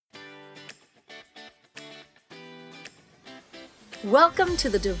Welcome to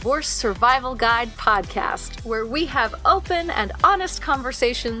the Divorce Survival Guide podcast, where we have open and honest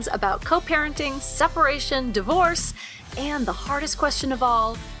conversations about co-parenting, separation, divorce, and the hardest question of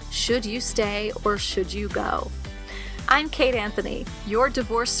all, should you stay or should you go? I'm Kate Anthony, your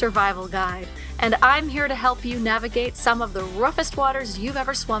divorce survival guide, and I'm here to help you navigate some of the roughest waters you've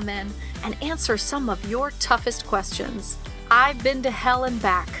ever swum in and answer some of your toughest questions. I've been to hell and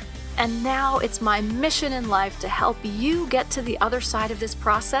back, and now it's my mission in life to help you get to the other side of this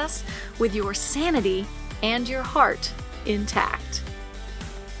process with your sanity and your heart intact.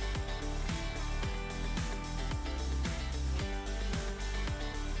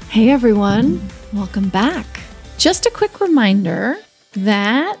 Hey everyone, welcome back. Just a quick reminder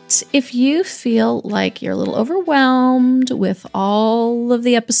that if you feel like you're a little overwhelmed with all of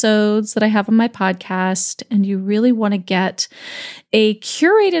the episodes that I have on my podcast and you really want to get a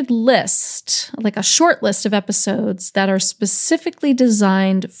curated list, like a short list of episodes that are specifically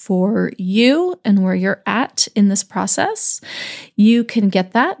designed for you and where you're at in this process, you can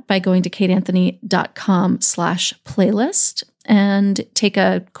get that by going to kateanthony.com/playlist and take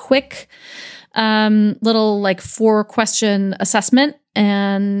a quick little 4-question assessment,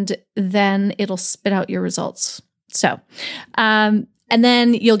 and then it'll spit out your results. So, and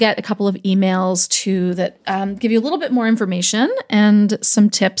then you'll get a couple of emails that give you a little bit more information and some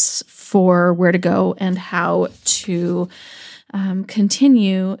tips for where to go and how to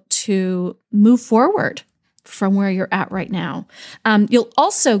continue to move forward from where you're at right now. You'll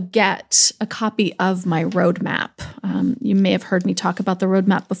also get a copy of my roadmap. You may have heard me talk about the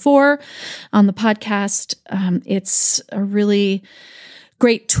roadmap before on the podcast. It's a really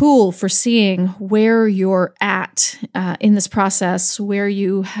great tool for seeing where you're at in this process, where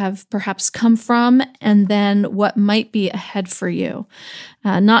you have perhaps come from, and then what might be ahead for you.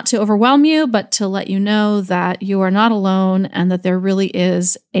 Not to overwhelm you, but to let you know that you are not alone and that there really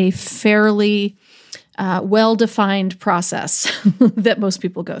is a fairly well-defined process that most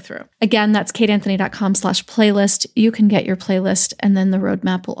people go through. Again, that's kateanthony.com/playlist. You can get your playlist, and then the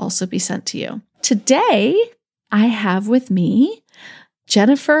roadmap will also be sent to you. Today, I have with me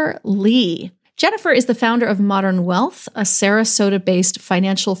Jennifer Lee. Jennifer is the founder of Modern Wealth, a Sarasota-based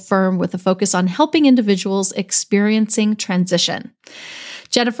financial firm with a focus on helping individuals experiencing transition.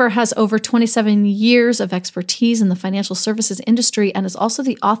 Jennifer has over 27 years of expertise in the financial services industry and is also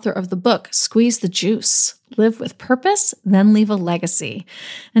the author of the book, Squeeze the Juice, Live with Purpose, Then Leave a Legacy.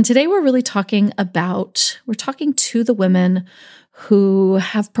 And today we're talking to the women who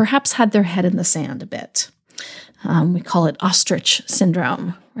have perhaps had their head in the sand a bit. We call it ostrich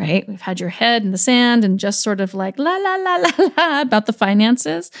syndrome, right? We've had your head in the sand and just sort of like la, la, la, la, la about the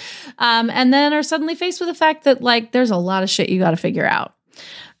finances. And then are suddenly faced with the fact that there's a lot of shit you got to figure out.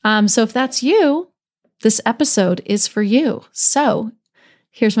 So if that's you, this episode is for you. So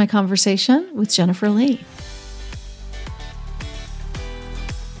here's my conversation with Jennifer Lee.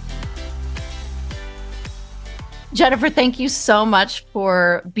 Jennifer, thank you so much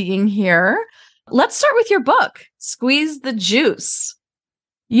for being here. Let's start with your book, Squeeze the Juice.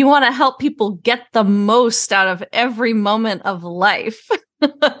 You want to help people get the most out of every moment of life.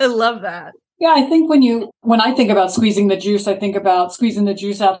 I love that. Yeah, I think when I think about squeezing the juice, I think about squeezing the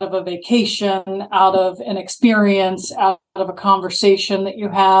juice out of a vacation, out of an experience, out of a conversation that you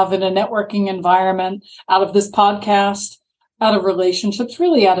have in a networking environment, out of this podcast, out of relationships,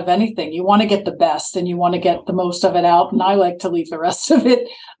 really out of anything. You want to get the best and you want to get the most of it out. And I like to leave the rest of it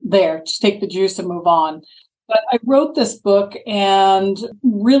there. Just take the juice and move on. But I wrote this book and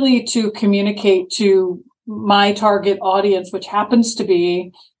really to communicate to my target audience, which happens to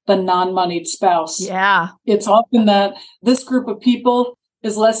be the non-moneyed spouse. Yeah. It's often that this group of people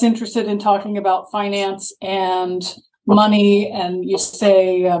is less interested in talking about finance and money. And you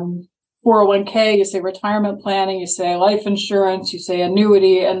say 401k, you say retirement planning, you say life insurance, you say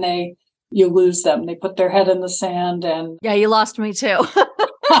annuity, and you lose them. They put their head in the sand. And yeah, you lost me too.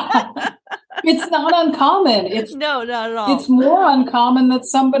 It's not uncommon. No, not at all. It's more uncommon that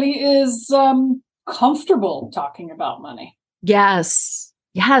somebody is comfortable talking about money. Yes.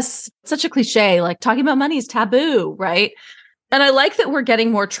 Such a cliche, talking about money is taboo, right? And I like that we're getting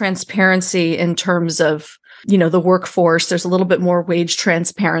more transparency in terms of, the workforce. There's a little bit more wage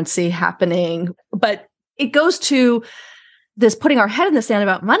transparency happening, but it goes to this putting our head in the sand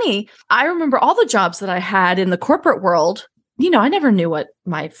about money. I remember all the jobs that I had in the corporate world. I never knew what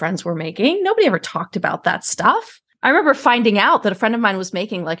my friends were making. Nobody ever talked about that stuff. I remember finding out that a friend of mine was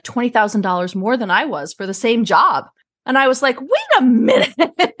making $20,000 more than I was for the same job. And I was like, wait a minute.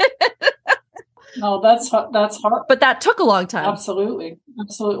 No, that's hard. But that took a long time. Absolutely.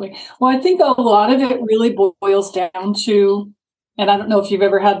 Well, I think a lot of it really boils down to And I don't know if you've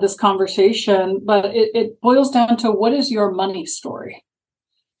ever had this conversation, but it boils down to, what is your money story?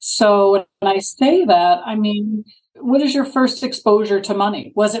 So when I say that, I mean, what is your first exposure to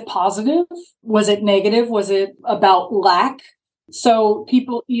money? Was it positive? Was it negative? Was it about lack? So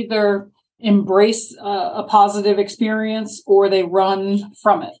people either embrace a positive experience or they run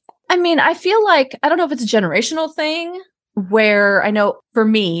from it. I mean, I feel like, I don't know if it's a generational thing where I know for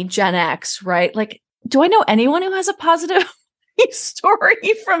me, Gen X, right? Like, do I know anyone who has a positive story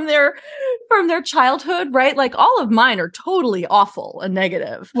from their childhood, right? Like all of mine are totally awful and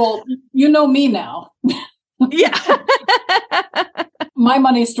negative. Well, you know me now. Yeah. My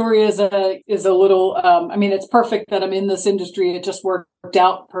money story is a little, I mean, it's perfect that I'm in this industry. It just worked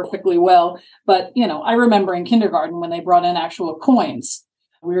out perfectly well. But, I remember in kindergarten when they brought in actual coins,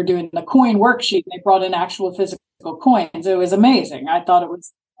 we were doing the coin worksheet. They brought in actual physical coins. It was amazing. I thought it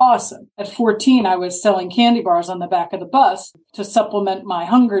was awesome. At 14, I was selling candy bars on the back of the bus to supplement my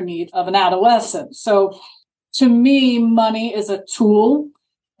hunger need of an adolescent. So to me, money is a tool.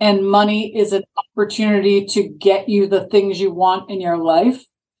 And money is an opportunity to get you the things you want in your life.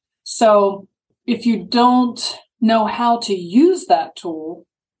 So if you don't know how to use that tool,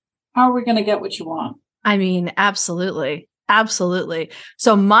 how are we going to get what you want? I mean, absolutely. Absolutely.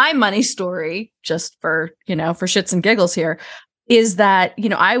 So my money story, just for shits and giggles here, is that,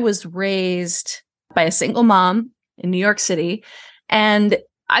 I was raised by a single mom in New York City, and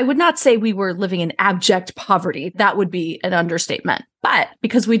I would not say we were living in abject poverty. That would be an understatement. But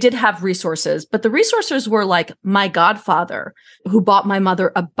because we did have resources, but the resources were like my godfather, who bought my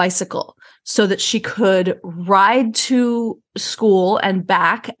mother a bicycle so that she could ride to school and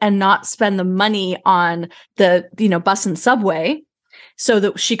back and not spend the money on the, bus and subway, so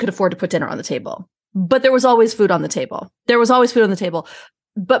that she could afford to put dinner on the table. But there was always food on the table.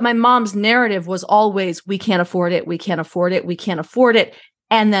 But my mom's narrative was always, we can't afford it. We can't afford it. We can't afford it.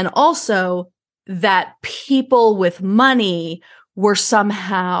 And then also that people with money were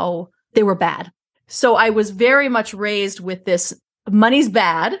somehow, they were bad. So I was very much raised with this, money's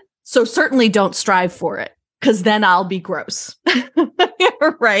bad, so certainly don't strive for it, because then I'll be gross.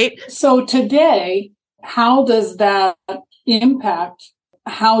 Right? So today, how does that impact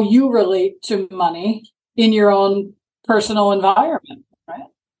how you relate to money in your own personal environment, right?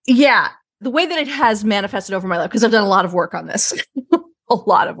 Yeah. The way that it has manifested over my life, because I've done a lot of work on this.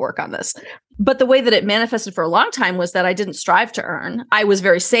 But the way that it manifested for a long time was that I didn't strive to earn. I was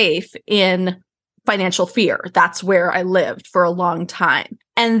very safe in financial fear. That's where I lived for a long time.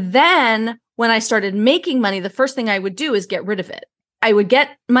 And then when I started making money, the first thing I would do is get rid of it. I would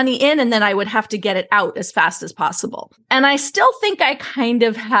get money in and then I would have to get it out as fast as possible. And I still think I kind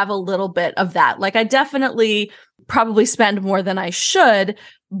of have a little bit of that. Like, I definitely probably spend more than I should,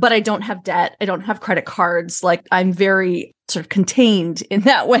 but I don't have debt. I don't have credit cards. Like, I'm very sort of contained in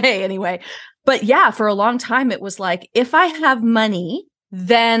that way anyway. But yeah, for a long time, it was like, if I have money,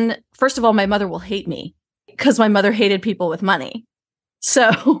 then first of all, my mother will hate me because my mother hated people with money.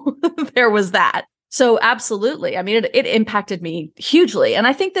 So there was that. So absolutely. I mean, it impacted me hugely. And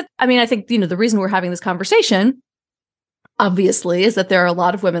I think the reason we're having this conversation, obviously, is that there are a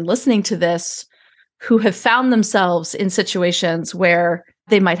lot of women listening to this who have found themselves in situations where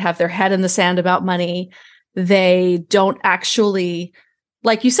they might have their head in the sand about money. They don't actually,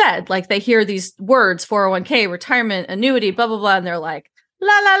 like you said, like they hear these words, 401k, retirement, annuity, blah, blah, blah. And they're like,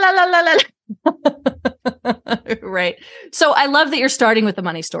 la, la, la, la, la, la. Right. So I love that you're starting with the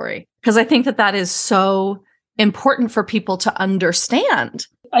money story, because I think that is so important for people to understand.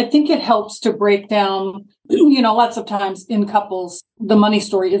 I think it helps to break down, lots of times in couples, the money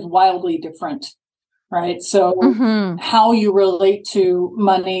story is wildly different, right? So how you relate to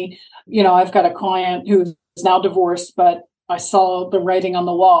money, I've got a client who's now divorced, but I saw the writing on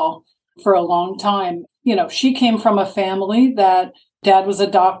the wall for a long time. She came from a family that dad was a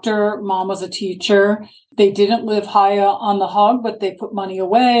doctor, mom was a teacher. They didn't live high on the hog, but they put money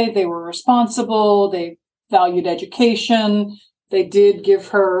away. They were responsible. They valued education. They did give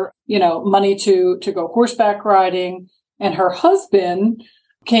her, money to go horseback riding. And her husband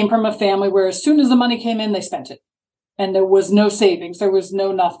came from a family where as soon as the money came in, they spent it. And there was no savings. There was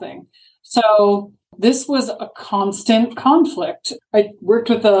no nothing. So this was a constant conflict. I worked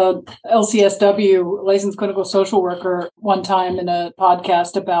with a LCSW, licensed clinical social worker, one time in a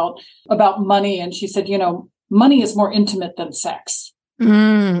podcast about money. And she said, money is more intimate than sex.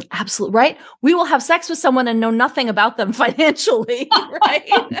 Absolutely. Right. We will have sex with someone and know nothing about them financially. Right.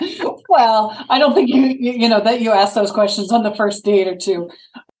 Well, I don't think that you ask those questions on the first date or two.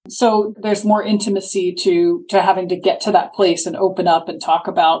 So there's more intimacy to having to get to that place and open up and talk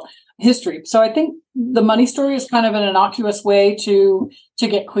about history. So I think the money story is kind of an innocuous way to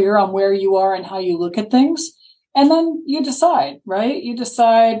get clear on where you are and how you look at things. And then you decide, right? You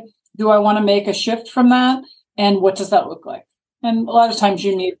decide, do I want to make a shift from that? And what does that look like? And a lot of times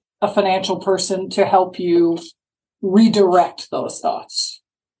you need a financial person to help you redirect those thoughts,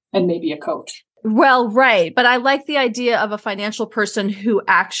 and maybe a coach. Well, right. But I like the idea of a financial person who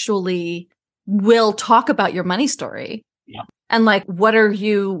actually will talk about your money story. Yeah. And like, what are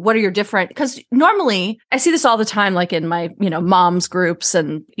your different, because normally I see this all the time, like in my, moms groups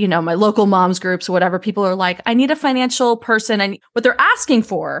and, my local moms groups or whatever, people are like, I need a financial person. And what they're asking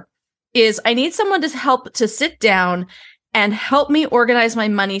for is I need someone to help to sit down and help me organize my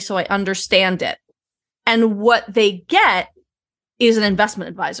money so I understand it. And what they get is an investment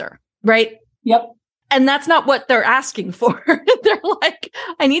advisor, right? Yep. And that's not what they're asking for. They're like,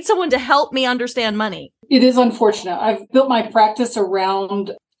 I need someone to help me understand money. It is unfortunate. I've built my practice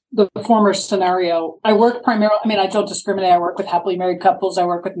around the former scenario. I work primarily, I don't discriminate. I work with happily married couples. I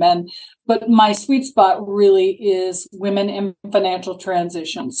work with men. But my sweet spot really is women in financial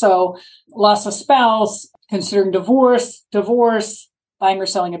transition. So loss of spouse, considering divorce, buying or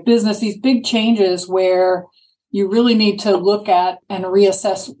selling a business, these big changes where you really need to look at and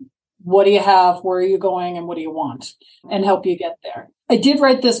reassess what do you have, where are you going, and what do you want, and help you get there. I did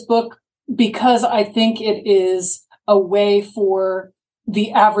write this book because I think it is a way for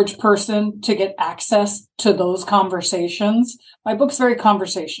the average person to get access to those conversations. My book's very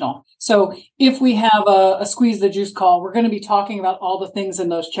conversational. So if we have a Squeeze the Juice call, we're going to be talking about all the things in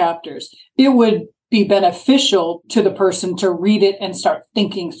those chapters. It would be beneficial to the person to read it and start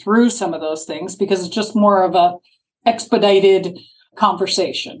thinking through some of those things, because it's just more of a expedited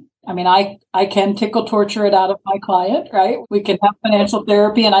conversation. I can tickle torture it out of my client, right? We can have financial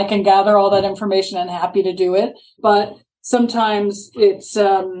therapy and I can gather all that information and happy to do it. But sometimes it's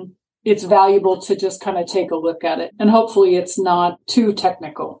valuable to just kind of take a look at it. And hopefully it's not too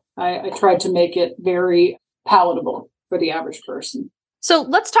technical. I tried to make it very palatable for the average person. So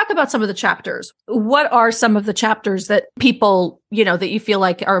let's talk about some of the chapters. What are some of the chapters that people, that you feel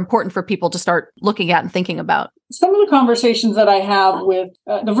like are important for people to start looking at and thinking about? Some of the conversations that I have with,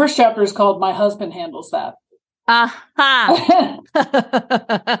 the first chapter is called My Husband Handles That.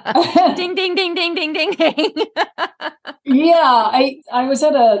 Ding, ding, ding, ding, ding, ding, ding. Yeah, I was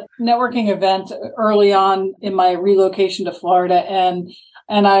at a networking event early on in my relocation to Florida, and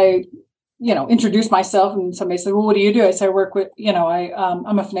I introduced myself, and somebody said, well, what do you do? I said, I work with,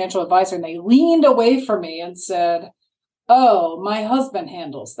 I'm a financial advisor. And they leaned away from me and said, oh, my husband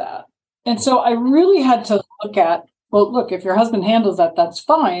handles that. And so I really had to look at, well, look, if your husband handles that, that's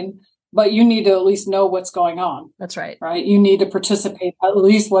fine, but you need to at least know what's going on. That's right. Right. You need to participate at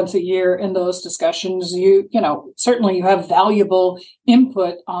least once a year in those discussions. Certainly you have valuable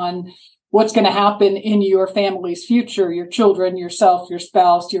input on what's going to happen in your family's future, your children, yourself, your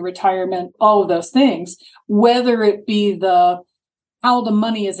spouse, your retirement, all of those things, whether it be how the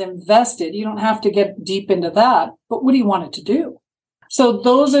money is invested. You don't have to get deep into that, but what do you want it to do? So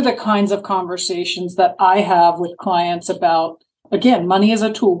those are the kinds of conversations that I have with clients about, again, money as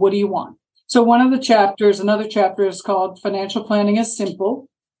a tool. What do you want? So another chapter is called Financial Planning is Simple.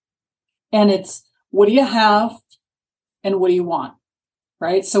 And it's, what do you have and what do you want?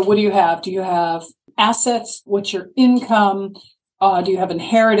 Right? So what do you have? Do you have assets? What's your income? Do you have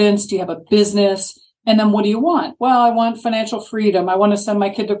inheritance? Do you have a business? And then what do you want? Well, I want financial freedom. I want to send my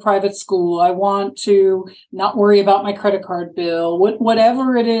kid to private school. I want to not worry about my credit card bill.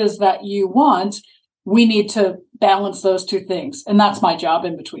 Whatever it is that you want, we need to balance those two things. And that's my job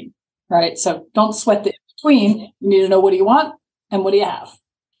in between, right? So don't sweat the in between. You need to know, what do you want and what do you have?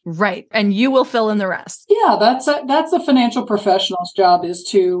 Right. And you will fill in the rest. Yeah, that's a financial professional's job, is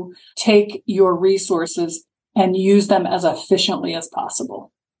to take your resources and use them as efficiently as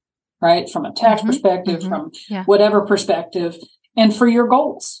possible, right? From a tax perspective, from whatever perspective, and for your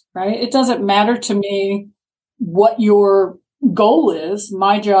goals, right? It doesn't matter to me what your goal is.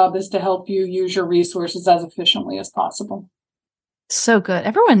 My job is to help you use your resources as efficiently as possible. So good.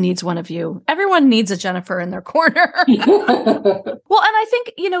 Everyone needs one of you. Everyone needs a Jennifer in their corner. Well, and I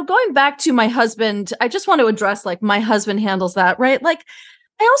think, going back to my husband, I just want to address, like, my husband handles that, right? Like,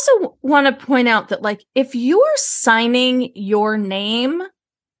 I also want to point out that, like, if you are signing your name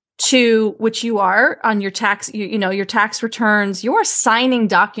to, which you are on your tax, your tax returns, you are signing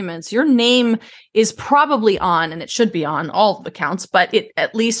documents, your name is probably on, and it should be on all of the accounts, but it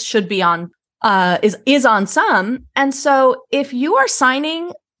at least should be on, is on some. And so if you are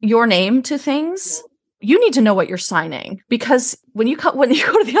signing your name to things, you need to know what you're signing, because when you go to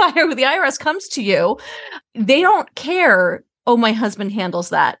the IRS comes to you, they don't care. Oh, my husband handles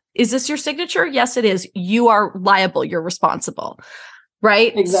that. Is this your signature? Yes, it is. You are liable. You're responsible.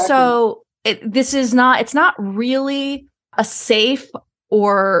 Right. Exactly. So it's not really a safe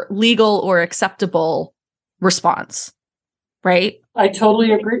or legal or acceptable response. Right. I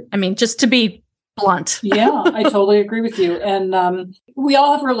totally agree. I mean, just to be blunt. Yeah, I totally agree with you. And we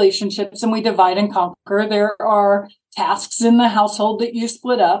all have relationships and we divide and conquer. There are tasks in the household that you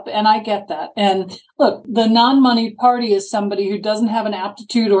split up, and I get that. And look, the non-moneyed party is somebody who doesn't have an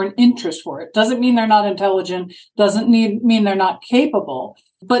aptitude or an interest for it. Doesn't mean they're not intelligent, doesn't mean they're not capable.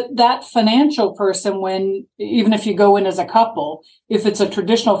 But that financial person, even if you go in as a couple, if it's a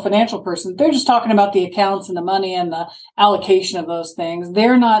traditional financial person, they're just talking about the accounts and the money and the allocation of those things.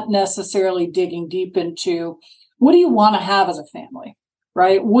 They're not necessarily digging deep into, what do you want to have as a family,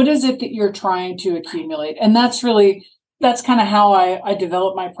 right? What is it that you're trying to accumulate? And that's kind of how I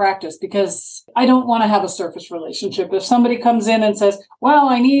develop my practice, because I don't want to have a surface relationship. If somebody comes in and says, well,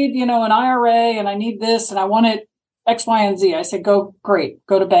 I need, an IRA and I need this and I want it X, Y, and Z. I said, great.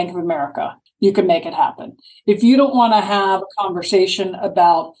 Go to Bank of America. You can make it happen. If you don't want to have a conversation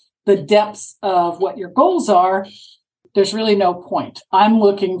about the depths of what your goals are, there's really no point. I'm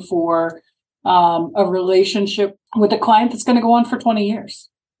looking for a relationship with a client that's going to go on for 20 years.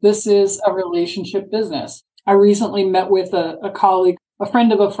 This is a relationship business. I recently met with a colleague, a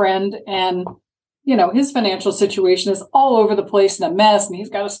friend of a friend, and his financial situation is all over the place in a mess, and he's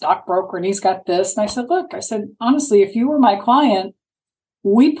got a stockbroker and he's got this. And I said, honestly, if you were my client,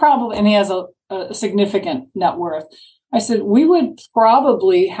 and he has a significant net worth. I said, we would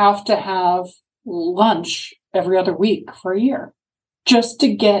probably have to have lunch every other week for a year just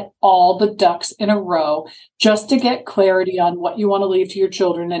to get all the ducks in a row, just to get clarity on what you want to leave to your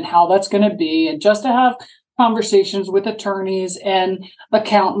children and how that's going to be, and just to have conversations with attorneys and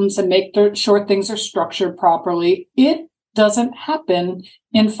accountants and make sure things are structured properly. It doesn't happen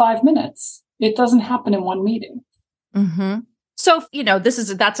in 5 minutes. It doesn't happen in one meeting. Mm-hmm. So,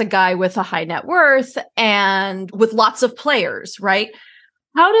 that's a guy with a high net worth and with lots of players, right?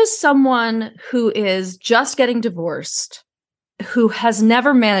 How does someone who is just getting divorced, who has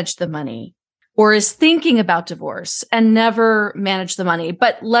never managed the money, or is thinking about divorce and never managed the money,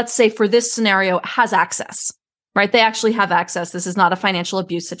 but let's say for this scenario has access, right? They actually have access. This is not a financial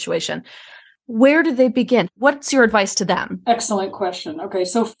abuse situation. Where do they begin? What's your advice to them? Excellent question. Okay.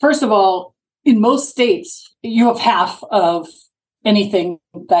 So first of all, in most states, you have half of anything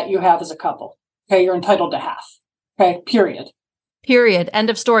that you have as a couple. Okay. You're entitled to half. Okay. Period. End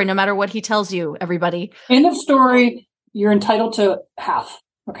of story. No matter what he tells you, everybody. End of story. You're entitled to half.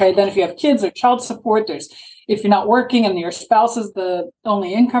 Okay. Then if you have kids or child support, if you're not working and your spouse is the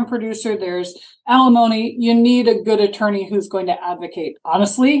only income producer, there's alimony. You need a good attorney who's going to advocate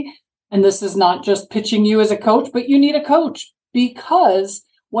honestly. And this is not just pitching you as a coach, but you need a coach, because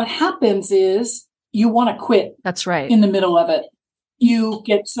what happens is you want to quit. That's right. In the middle of it. You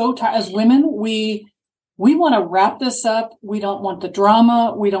get so tired. As women, we want to wrap this up. We don't want the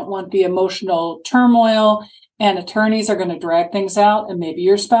drama. We don't want the emotional turmoil. And attorneys are going to drag things out, and maybe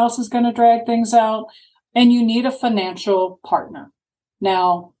your spouse is going to drag things out, and you need a financial partner.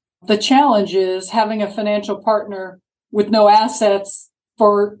 Now, the challenge is having a financial partner with no assets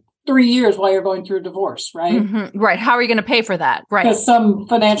for 3 years while you're going through a divorce, right? Mm-hmm. Right. How are you going to pay for that? Right. Because some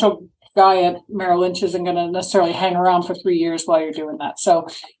financial guy at Merrill Lynch isn't going to necessarily hang around for 3 years while you're doing that. So,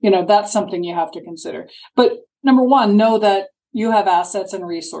 that's something you have to consider. But number one, know that you have assets and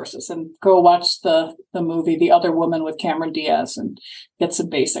resources, and go watch the movie, The Other Woman with Cameron Diaz, and get some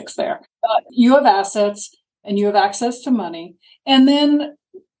basics there. You have assets and you have access to money. And then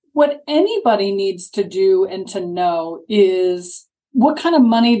what anybody needs to do and to know is, what kind of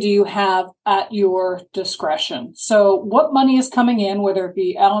money do you have at your discretion? So what money is coming in, whether it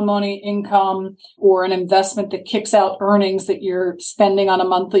be alimony, income, or an investment that kicks out earnings that you're spending on a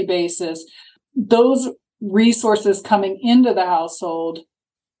monthly basis, those resources coming into the household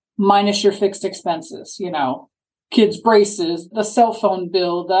minus your fixed expenses, kids' braces, the cell phone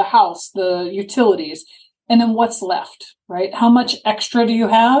bill, the house, the utilities, and then what's left, right? How much extra do you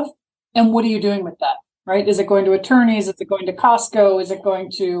have? And what are you doing with that, right? Is it going to attorneys? Is it going to Costco? Is it going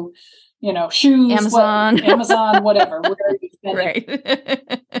to, shoes? Amazon, whatever. Where are you spending?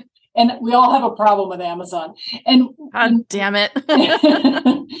 Right. And we all have a problem with Amazon. And God damn it.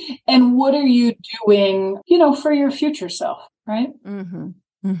 And what are you doing, for your future self, right? Mm-hmm.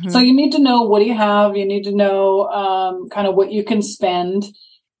 Mm-hmm. So you need to know, what do you have? You need to know kind of what you can spend.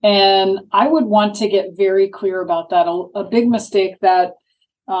 And I would want to get very clear about that. A big mistake that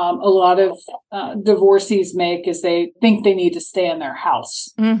a lot of divorcees make is they think they need to stay in their house,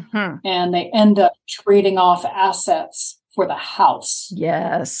 and they end up trading off assets for the house.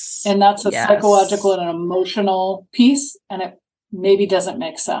 Yes. And that's a psychological and an emotional piece, and it maybe doesn't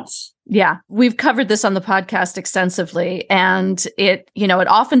make sense. Yeah, we've covered this on the podcast extensively, and it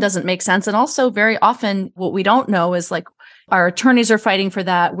often doesn't make sense. And also very often what we don't know is like our attorneys are fighting for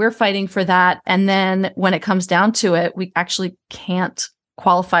that. We're fighting for that. And then when it comes down to it, we actually can't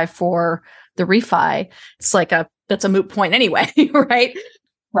qualify for the refi. It's like that's a moot point anyway, right?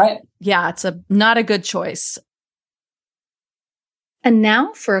 Right. Yeah, it's not a good choice. And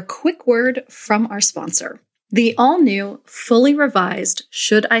now for a quick word from our sponsor. The all-new, fully revised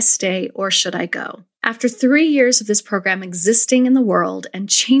Should I Stay or Should I Go? After 3 years of this program existing in the world and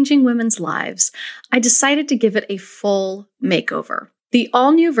changing women's lives, I decided to give it a full makeover. The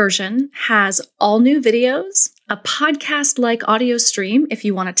all-new version has all new videos, a podcast-like audio stream if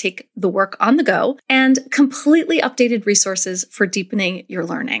you want to take the work on the go, and completely updated resources for deepening your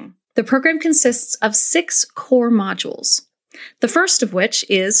learning. The program consists of 6 core modules. The first of which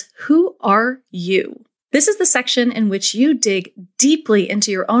is Who Are You? This is the section in which you dig deeply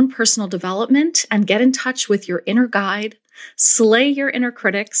into your own personal development and get in touch with your inner guide, slay your inner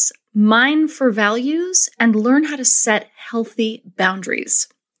critics, mine for values, and learn how to set healthy boundaries.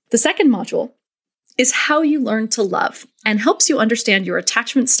 The second module is How You Learn to Love and helps you understand your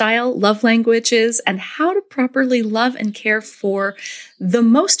attachment style, love languages, and how to properly love and care for the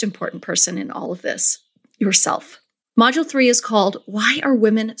most important person in all of this, yourself. Module 3 is called Why Are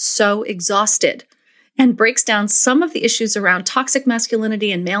Women So Exhausted? And breaks down some of the issues around toxic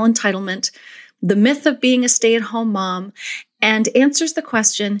masculinity and male entitlement, the myth of being a stay-at-home mom, and answers the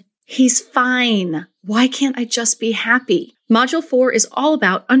question, he's fine. Why can't I just be happy? Module 4 is all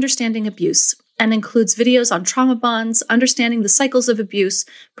about understanding abuse and includes videos on trauma bonds, understanding the cycles of abuse,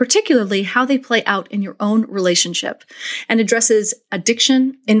 particularly how they play out in your own relationship, and addresses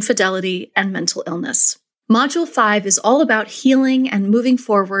addiction, infidelity, and mental illness. Module 5 is all about healing and moving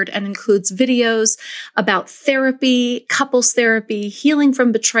forward and includes videos about therapy, couples therapy, healing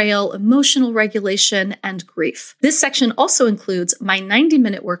from betrayal, emotional regulation, and grief. This section also includes my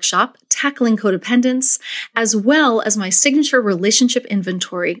 90-minute workshop, Tackling Codependence, as well as my signature relationship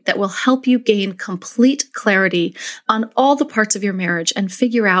inventory that will help you gain complete clarity on all the parts of your marriage and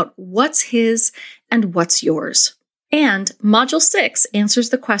figure out what's his and what's yours. And Module 6 answers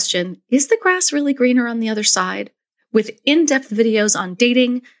the question, is the grass really greener on the other side? With in-depth videos on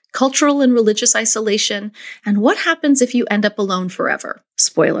dating, cultural and religious isolation, and what happens if you end up alone forever.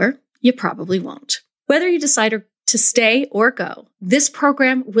 Spoiler, you probably won't. Whether you decide to stay or go, this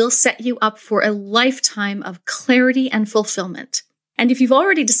program will set you up for a lifetime of clarity and fulfillment. And if you've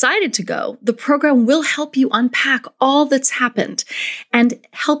already decided to go, the program will help you unpack all that's happened and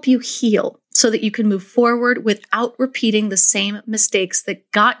help you heal so that you can move forward without repeating the same mistakes that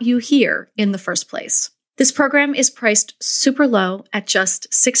got you here in the first place. This program is priced super low at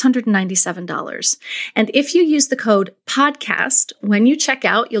just $697. And if you use the code PODCAST, when you check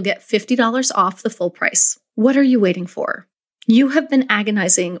out, you'll get $50 off the full price. What are you waiting for? You have been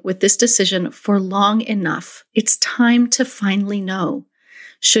agonizing with this decision for long enough. It's time to finally know.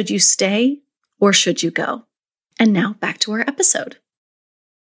 Should you stay or should you go? And now back to our episode.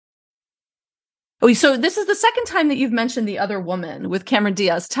 Oh, so this is the second time that you've mentioned The Other Woman with Cameron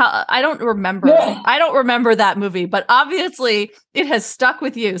Diaz. I don't remember. I don't remember that movie, but obviously it has stuck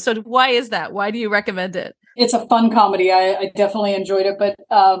with you. So why is that? Why do you recommend it? It's a fun comedy. I definitely enjoyed it, but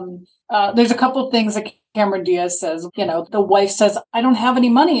there's a couple of things that Cameron Diaz says. You know, the wife says, I don't have any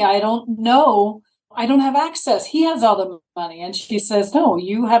money. I don't know. I don't have access. He has all the money. And she says, no,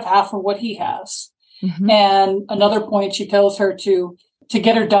 you have half of what he has. Mm-hmm. And another point, she tells her to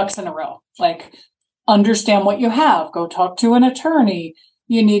get her ducks in a row. Like, understand what you have. Go talk to an attorney.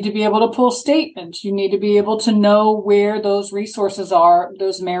 You need to be able to pull statements. You need to be able to know where those resources are,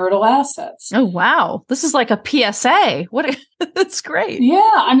 those marital assets. Oh, wow. This is like a PSA. That's great.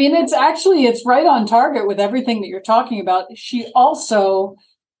 Yeah. I mean, it's right on target with everything that you're talking about. She also,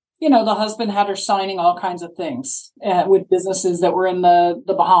 the husband had her signing all kinds of things with businesses that were in the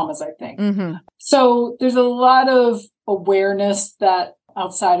Bahamas, I think. Mm-hmm. So there's a lot of awareness that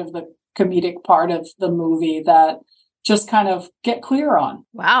outside of the comedic part of the movie that just kind of get clear on.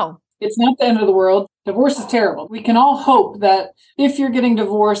 Wow. It's not the end of the world. Divorce is terrible. We can all hope that if you're getting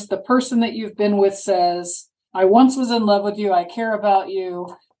divorced, the person that you've been with says, I once was in love with you. I care about you.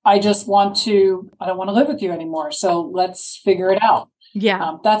 I don't want to live with you anymore. So let's figure it out.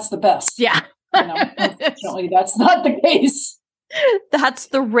 Yeah. That's the best. Yeah. Unfortunately, that's not the case. That's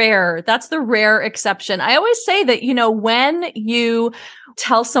the rare exception. I always say that, when you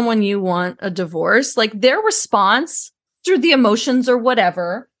tell someone you want a divorce, like their response through the emotions or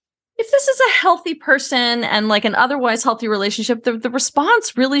whatever, if this is a healthy person and like an otherwise healthy relationship, the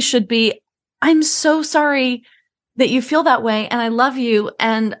response really should be, I'm so sorry that you feel that way. And I love you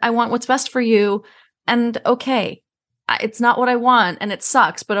and I want what's best for you. And okay, it's not what I want and it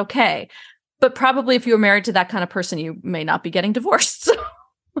sucks, but okay. But probably if you were married to that kind of person, you may not be getting divorced. So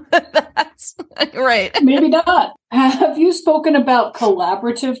that's right. Maybe not. Have you spoken about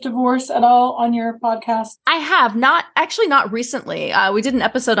collaborative divorce at all on your podcast? I have not recently. We did an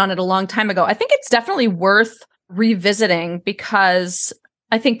episode on it a long time ago. I think it's definitely worth revisiting because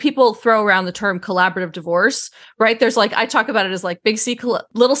I think people throw around the term collaborative divorce, right? There's like, I talk about it as like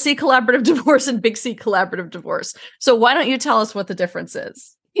little c collaborative divorce and big C collaborative divorce. So why don't you tell us what the difference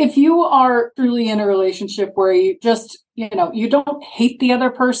is? If you are truly in a relationship where you just, you don't hate the other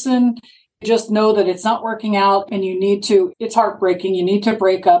person, you just know that it's not working out and it's heartbreaking. You need to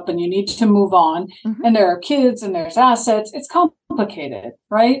break up and you need to move on. Mm-hmm. And there are kids and there's assets. It's complicated,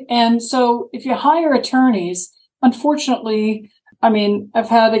 right? And so if you hire attorneys, unfortunately, I've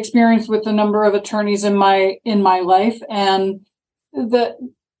had experience with a number of attorneys in my life, and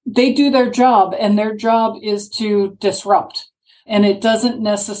they do their job, and their job is to disrupt. And it doesn't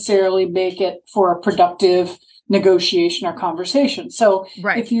necessarily make it for a productive negotiation or conversation. So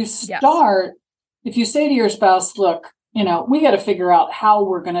if you if you say to your spouse, look, we got to figure out how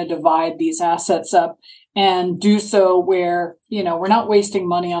we're going to divide these assets up and do so where, we're not wasting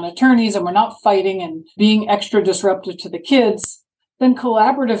money on attorneys and we're not fighting and being extra disruptive to the kids, then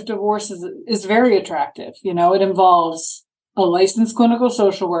collaborative divorce is very attractive. It involves a licensed clinical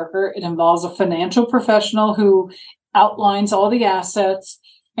social worker. It involves a financial professional who outlines all the assets,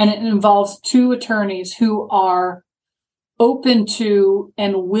 and it involves two attorneys who are open to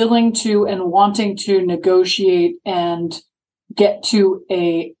and willing to and wanting to negotiate and get to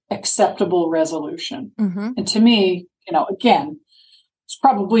a acceptable resolution. Mm-hmm. And to me, again, it's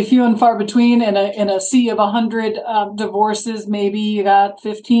probably few and far between in a sea of 100 divorces. Maybe you got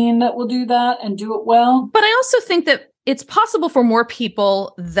 15 that will do that and do it well. But I also think that it's possible for more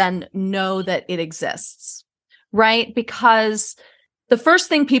people than know that it exists. Right? Because the first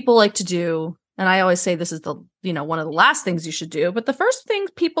thing people like to do, and I always say this is one of the last things you should do, but the first thing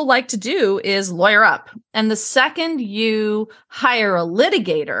people like to do is lawyer up. And the second you hire a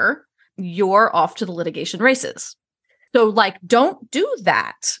litigator, you're off to the litigation races. So don't do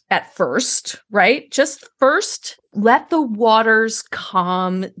that at first, right? Just first let the waters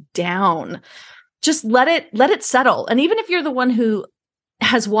calm down. Just let it settle. And even if you're the one who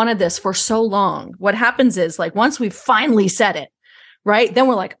has wanted this for so long, what happens is once we've finally said it, right? Then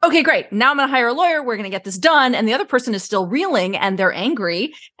we're like, okay, great. Now I'm going to hire a lawyer. We're going to get this done. And the other person is still reeling and they're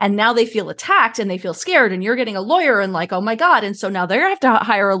angry. And now they feel attacked and they feel scared and you're getting a lawyer and oh my God. And so now they have to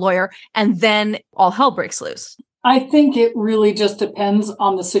hire a lawyer and then all hell breaks loose. I think it really just depends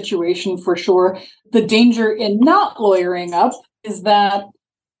on the situation for sure. The danger in not lawyering up is that,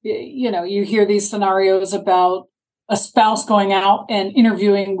 you hear these scenarios about a spouse going out and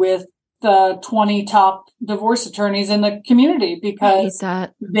interviewing with the 20 top divorce attorneys in the community because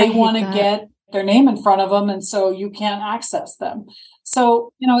they want to get their name in front of them. And so you can't access them.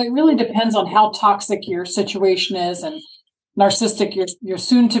 So, it really depends on how toxic your situation is and narcissistic. You're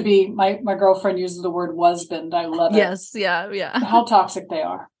soon to be, my girlfriend uses the word husband. I love it. Yes. Yeah. How toxic they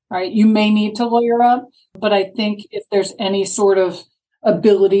are, right? You may need to lawyer up, but I think if there's any sort of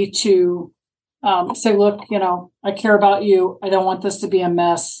ability to say, look, I care about you. I don't want this to be a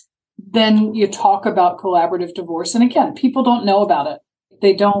mess. Then you talk about collaborative divorce. And again, people don't know about it.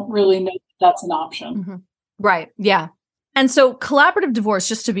 They don't really know that's an option. Mm-hmm. Right. Yeah. And so collaborative divorce,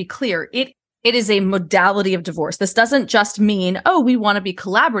 just to be clear, it is a modality of divorce. This doesn't just mean, we want to be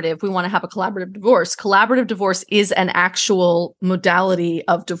collaborative. We want to have a collaborative divorce. Collaborative divorce is an actual modality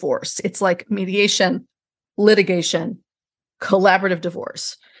of divorce. It's like mediation, litigation, collaborative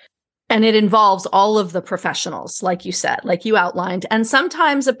divorce. And it involves all of the professionals, like you said, like you outlined, and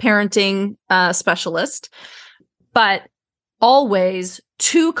sometimes a parenting specialist, but always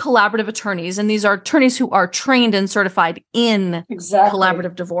two collaborative attorneys. And these are attorneys who are trained and certified in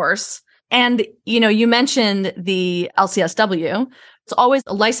collaborative divorce. And, you mentioned the LCSW. It's always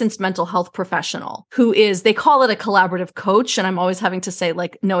a licensed mental health professional who they call it a collaborative coach. And I'm always having to say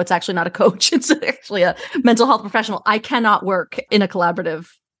no, it's actually not a coach. It's actually a mental health professional. I cannot work in a collaborative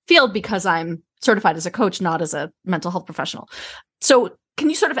field because I'm certified as a coach, not as a mental health professional. So can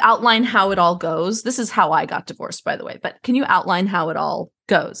you sort of outline how it all goes? This is how I got divorced, by the way, but can you outline how it all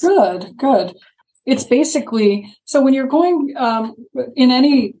goes? Good. it's basically, so when you're going in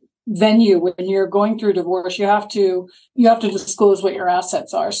any venue, when you're going through divorce, you have to disclose what your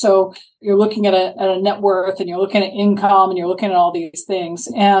assets are. So you're looking at a net worth, and you're looking at income, and you're looking at all these things.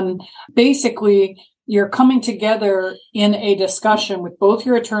 And basically, you're coming together in a discussion with both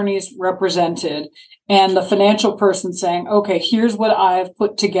your attorneys represented and the financial person saying, okay, here's what I've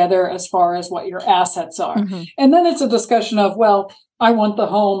put together as far as what your assets are. Mm-hmm. And then it's a discussion of, well, I want the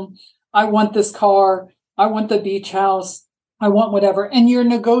home, I want this car, I want the beach house, I want whatever. And you're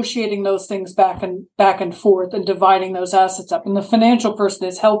negotiating those things back and forth and dividing those assets up. And the financial person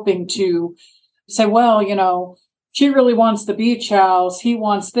is helping to say, well, she really wants the beach house, he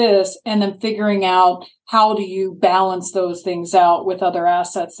wants this, and then figuring out how do you balance those things out with other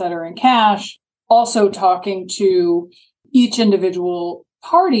assets that are in cash. Also talking to each individual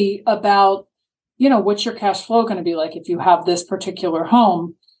party about, what's your cash flow going to be like if you have this particular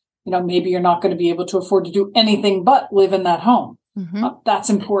home? Maybe you're not going to be able to afford to do anything but live in that home. Mm-hmm. That's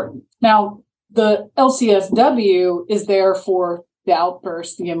important. Now, the LCSW is there for the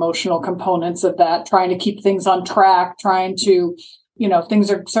outburst, the emotional components of that, trying to keep things on track, trying to, things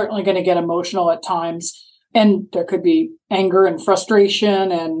are certainly going to get emotional at times. And there could be anger and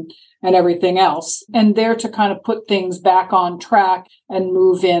frustration and everything else. And there to kind of put things back on track and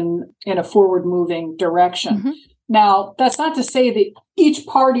move in a forward moving direction. Mm-hmm. Now, that's not to say that each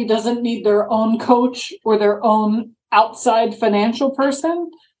party doesn't need their own coach or their own outside financial person,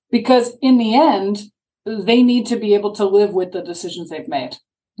 because in the end, they need to be able to live with the decisions they've made,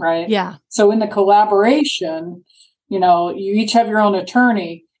 right? Yeah. So in the collaboration, you each have your own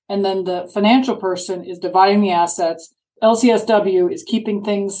attorney, and then the financial person is dividing the assets. LCSW is keeping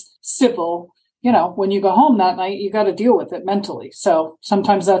things civil. When you go home that night, you got to deal with it mentally. So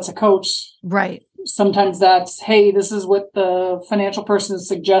sometimes that's a coach. Right. Sometimes that's, hey, this is what the financial person is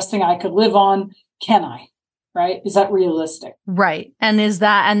suggesting I could live on. Can I? Right? Is that realistic? Right. And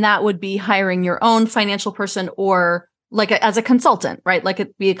that would be hiring your own financial person, or as a consultant, right? Like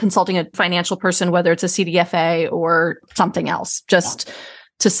it be consulting a financial person, whether it's a CDFA or something else, just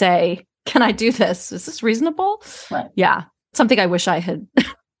to say, can I do this? Is this reasonable? Right. Yeah. Something I wish I had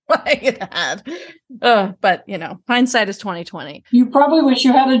had. But hindsight is 2020. You probably wish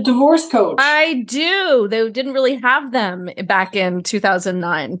you had a divorce coach. I do. They didn't really have them back in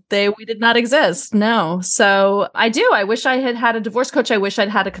 2009. We did not exist. No. So I do. I wish I had had a divorce coach. I wish I'd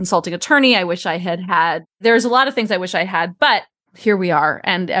had a consulting attorney. I wish I had. There's a lot of things I wish I had, but here we are,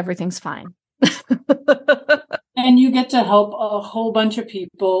 and everything's fine. And you get to help a whole bunch of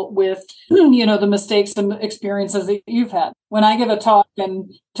people with, the mistakes and experiences that you've had. When I give a talk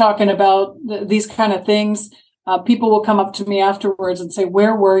and talking about these kind of things, people will come up to me afterwards and say,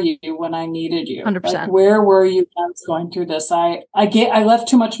 where were you when I needed you? 100%. Like, where were you when I was going through this? I left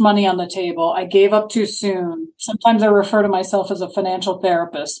too much money on the table. I gave up too soon. Sometimes I refer to myself as a financial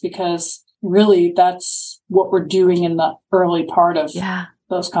therapist, because really that's what we're doing in the early part of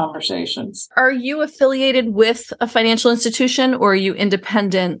those conversations. Are you affiliated with a financial institution, or are you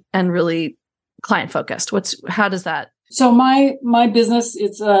independent and really client focused? How does that? So my business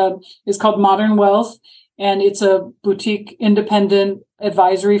is called Modern Wealth, and it's a boutique independent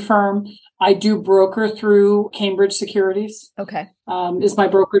advisory firm. I do broker through Cambridge Securities. Okay. Is my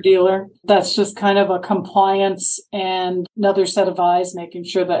broker dealer. That's just kind of a compliance and another set of eyes, making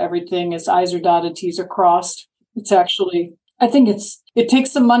sure that everything is I's are dotted, T's are crossed. It's actually, I think it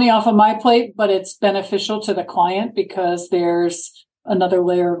takes some money off of my plate, but it's beneficial to the client because there's another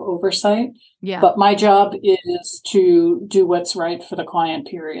layer of oversight. Yeah. But my job is to do what's right for the client,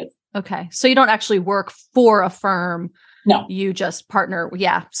 period. Okay. So you don't actually work for a firm. No. You just partner.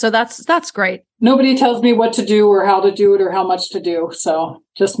 Yeah. So that's great. Nobody tells me what to do or how to do it or how much to do. So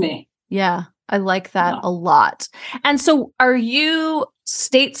just me. Yeah. I like that a lot. And so are you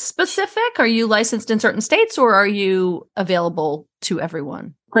state specific? Are you licensed in certain states, or are you available to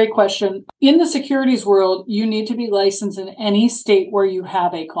everyone? Great question. In the securities world, you need to be licensed in any state where you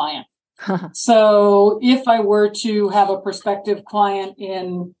have a client. So if I were to have a prospective client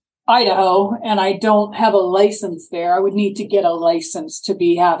in Idaho and I don't have a license there, I would need to get a license to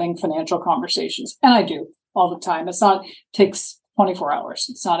be having financial conversations. And I do all the time. It takes 24 hours.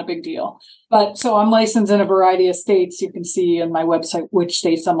 It's not a big deal. But so I'm licensed in a variety of states. You can see on my website which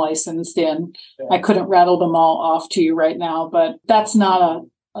states I'm licensed in. I couldn't rattle them all off to you right now, but that's not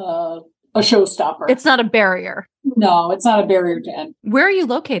a showstopper. It's not a barrier. No, it's not a barrier to end. Where are you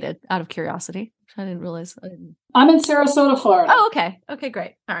located, out of curiosity? I didn't realize. I'm in Sarasota, Florida. Oh, okay. Okay,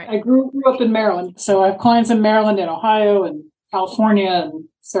 great. All right. I grew up in Maryland. So I have clients in Maryland and Ohio and California and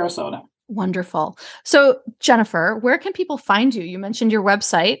Sarasota. Wonderful. So Jennifer, where can people find you? You mentioned your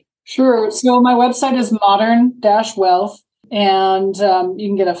website. Sure. So my website is modern-wealth, and you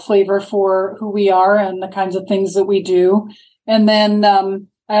can get a flavor for who we are and the kinds of things that we do. And then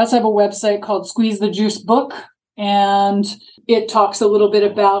I also have a website called Squeeze the Juice Book, and it talks a little bit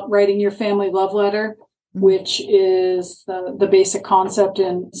about writing your family love letter, which is the basic concept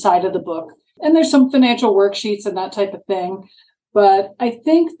inside of the book. And there's some financial worksheets and that type of thing. But I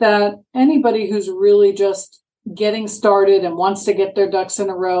think that anybody who's really just getting started and wants to get their ducks in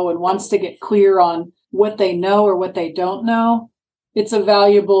a row and wants to get clear on what they know or what they don't know, it's a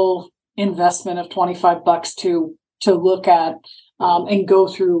valuable investment of $25 to look at and go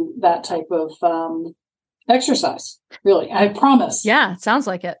through that type of exercise. Really, I promise. Yeah, it sounds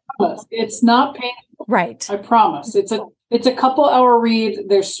like it. It's not painful. Right. I promise. It's a couple hour read.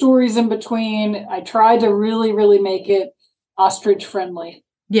 There's stories in between. I try to really, really make it ostrich friendly.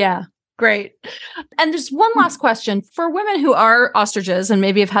 Yeah. Great. And there's one last question for women who are ostriches and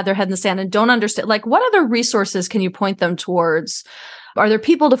maybe have had their head in the sand and don't understand, like, what other resources can you point them towards? Are there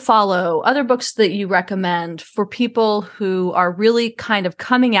people to follow, other books that you recommend for people who are really kind of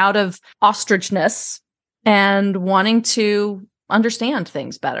coming out of ostrichness and wanting to understand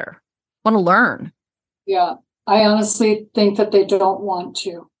things better, want to learn? Yeah, I honestly think that they don't want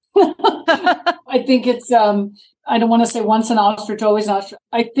to. I think it's, I don't want to say once an ostrich, always an ostrich.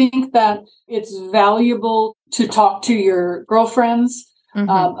 I think that it's valuable to talk to your girlfriends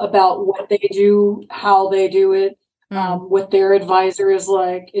about what they do, how they do it, what their advisor is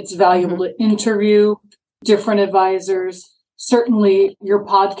like. It's valuable to interview different advisors, certainly your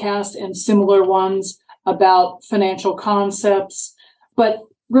podcast and similar ones about financial concepts. But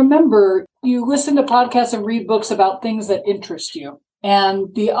remember, you listen to podcasts and read books about things that interest you.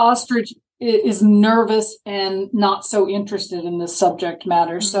 And the ostrich is nervous and not so interested in this subject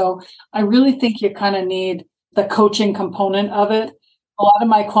matter. So I really think you kind of need the coaching component of it. A lot of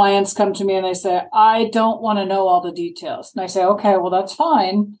my clients come to me and they say, I don't want to know all the details. And I say, okay, well, that's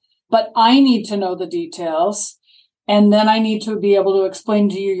fine. But I need to know the details. And then I need to be able to explain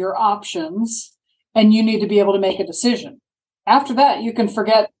to you your options. And you need to be able to make a decision. After that, you can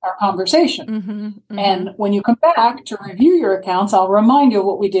forget our conversation. And when you come back to review your accounts, I'll remind you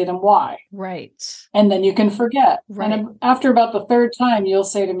what we did and why. Right. And then you can forget. Right. And after about the third time, you'll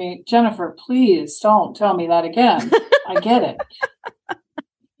say to me, Jennifer, please don't tell me that again. I get it.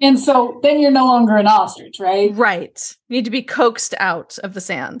 And so then you're no longer an ostrich, right? Right. You need to be coaxed out of the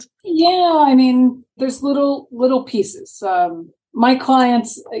sand. Yeah. I mean, there's little pieces. My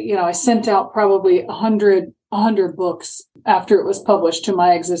clients, I sent out probably 100 books after it was published to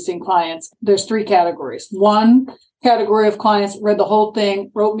my existing clients. There's 3 categories. One category of clients read the whole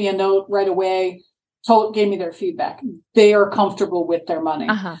thing, wrote me a note right away, gave me their feedback. They are comfortable with their money.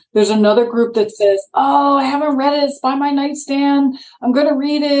 There's another group that says, oh, I haven't read it. It's by my nightstand. I'm going to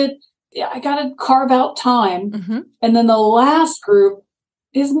read it. Yeah, I got to carve out time. And then the last group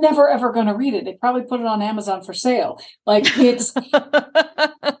is never, ever going to read it. They probably put it on Amazon for sale. Like you're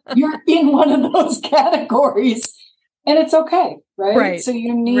in one of those categories and it's okay. Right. So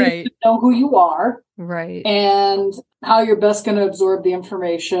you need to know who you are. Right. And how you're best going to absorb the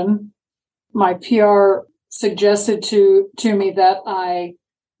information. My PR suggested to me that I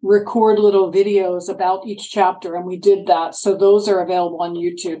record little videos about each chapter. And we did that. So those are available on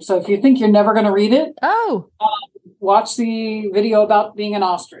YouTube. So if you think you're never going to read it. Watch the video about being an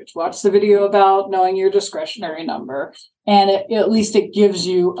ostrich. Watch the video about knowing your discretionary number. And at least it gives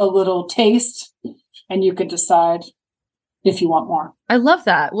you a little taste and you can decide if you want more. I love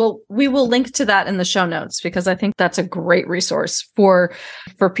that. Well, we will link to that in the show notes because I think that's a great resource for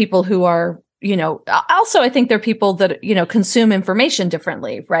people who are, also I think there are people that, consume information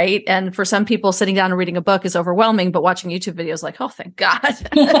differently, right? And for some people sitting down and reading a book is overwhelming, but watching YouTube videos like, oh, thank God.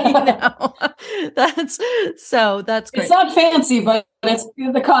 That's great. It's not fancy, but it's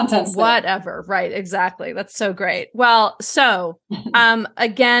the content's there. Whatever. Right. Exactly. That's so great. Well, so,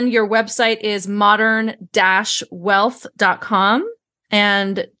 again, your website is modern-wealth.com.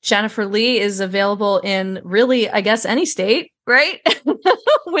 And Jennifer Lee is available in really, I guess, any state, right?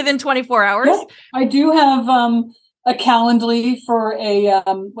 Within 24 hours. Yep. I do have a Calendly for a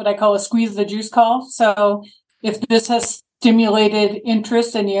what I call a squeeze the juice call. So if this has stimulated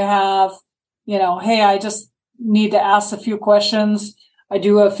interest and you have, hey, I just need to ask a few questions, I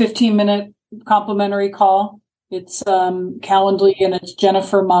do a 15-minute complimentary call. It's Calendly and it's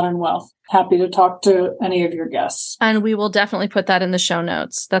Jennifer Modern Wealth. Happy to talk to any of your guests. And we will definitely put that in the show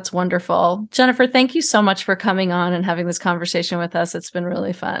notes. That's wonderful. Jennifer, thank you so much for coming on and having this conversation with us. It's been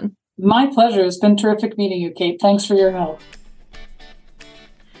really fun. My pleasure. It's been terrific meeting you, Kate. Thanks for your help.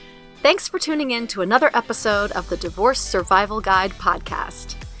 Thanks for tuning in to another episode of the Divorce Survival Guide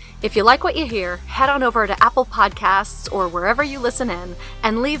podcast. If you like what you hear, head on over to Apple Podcasts or wherever you listen in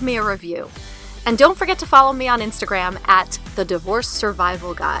and leave me a review. And don't forget to follow me on Instagram at The Divorce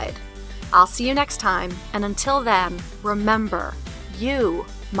Survival Guide. I'll see you next time, and until then, remember, you,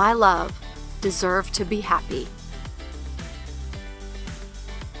 my love, deserve to be happy.